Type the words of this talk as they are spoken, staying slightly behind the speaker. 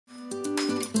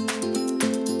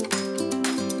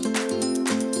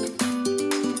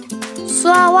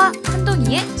수아와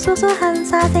한동이의 소소한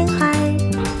사생활.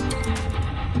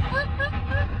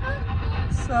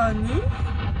 수아니?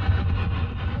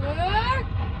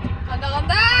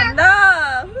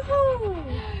 간다! 후후.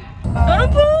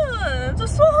 여러분! 저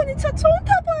수아언니 차 처음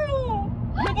타봐요!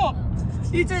 대박!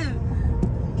 이제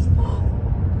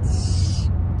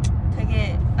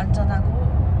되게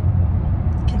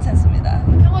안전하고 괜찮습니다.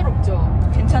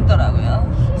 평화롭죠?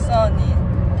 괜찮더라고요. 수아언니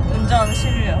운전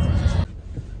실력.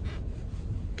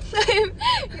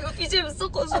 이거 BGM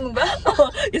섞어주는 거야?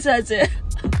 있어야지.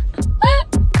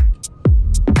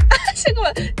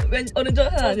 잠깐만. 왼 오른쪽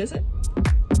하나 둘 셋.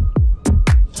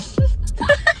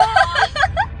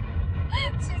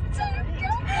 진짜 웃겨.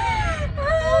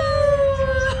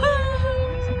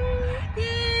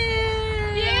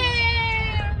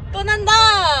 예. 떠난다.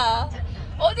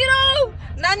 어디로?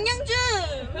 남양주.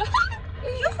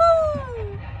 유후.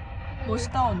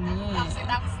 멋있다 언니. 낚시.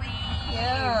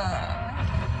 야.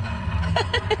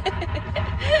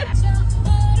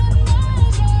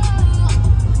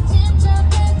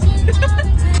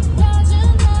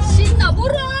 신나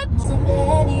보라.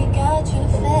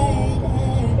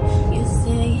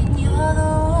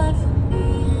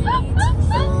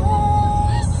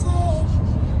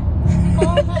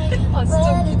 아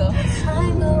진짜 웃기다.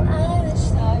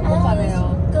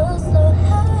 행복하네요.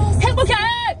 행복해!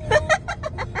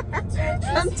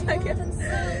 깜짝이야.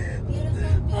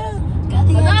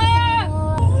 가자!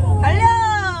 달려!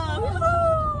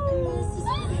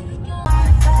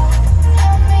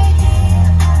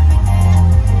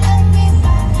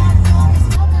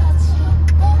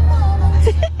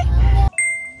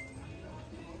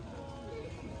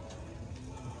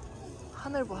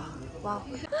 하늘 봐. 와.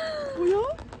 뭐야?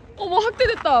 어머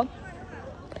확대됐다. 우와!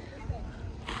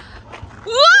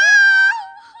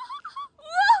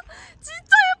 우와!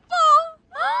 진짜 예뻐!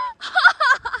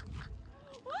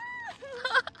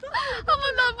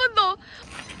 한 번 더.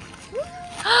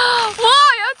 와,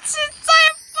 야 진짜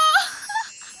예뻐!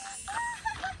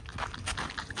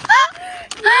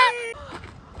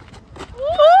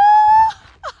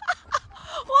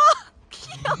 와,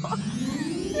 귀여워.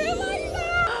 대박이다.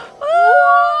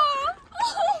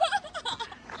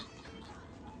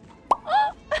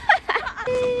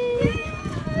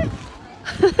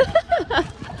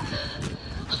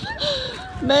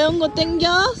 매운 거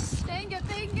땡겨? 땡겨.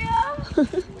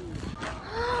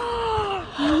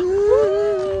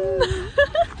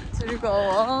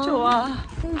 즐거워. 좋아.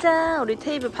 혼자 우리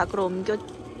테이블 밖으로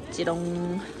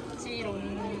옮겼지롱.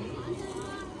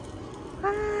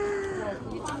 와.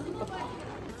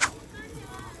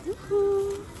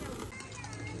 우후.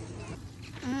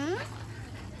 응?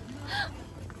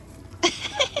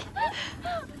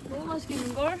 너무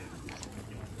맛있겠는걸?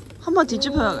 한번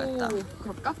뒤집어야겠다. 오,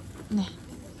 그럴까? 네.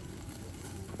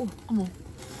 오, 어머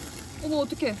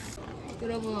어떡해.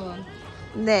 여러분,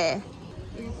 네.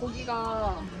 이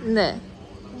고기가 네.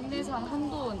 국내산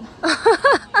한돈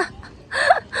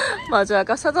맞아.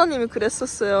 아까 사장님이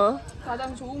그랬었어요.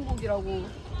 가장 좋은 고기라고.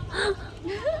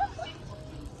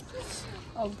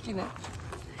 아 웃기네.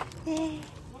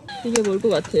 이게 뭘 것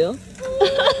같아요?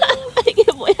 이게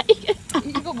뭐야 이게?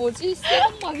 이거 뭐지?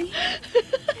 새콤막이?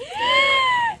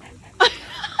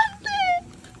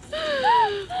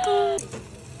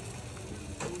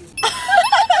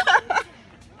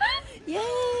 예.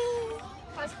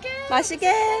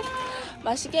 맛있게.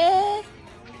 맛있게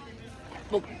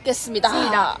먹겠습니다.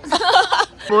 먹겠습니다.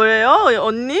 뭐예요,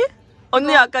 언니?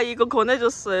 언니 아까 이거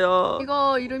권해줬어요.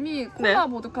 이거 이름이 네. 콜라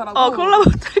보드카라고. 콜라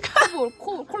보드카.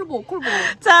 콜보.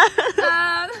 짠.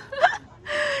 짠.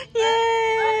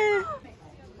 예.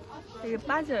 되게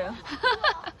빠져요.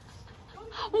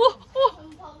 우와.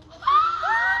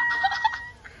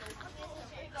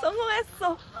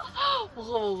 성공했어.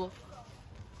 먹어.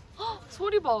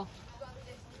 소리 봐.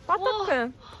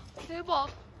 바삭해. 대박.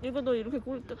 이거도 이렇게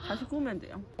다시 구우면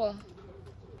돼요. 와.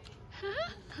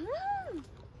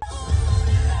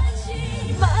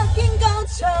 맡긴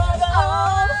것처럼.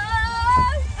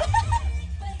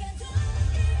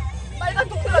 빨간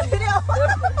도크라 그려.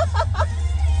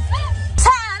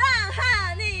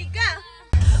 사랑하니까.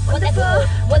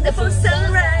 Wonderful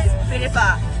sunrise.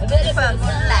 Beautiful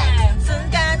moonlight.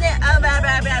 순간에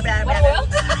뭐라고요?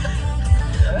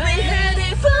 We had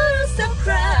it for a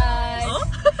surprise.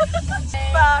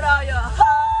 Follow your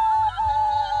heart.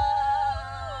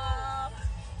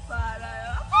 Follow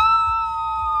your heart.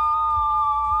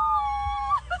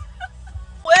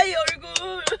 뭐야 이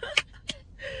얼굴.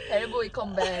 벨보이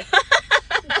컴백.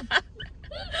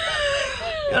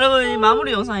 여러분 이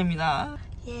마무리 영상입니다.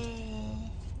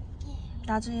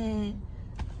 나중에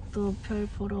또 별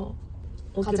보러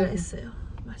오기로 가자고. 했어요.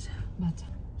 맞아요. 맞아.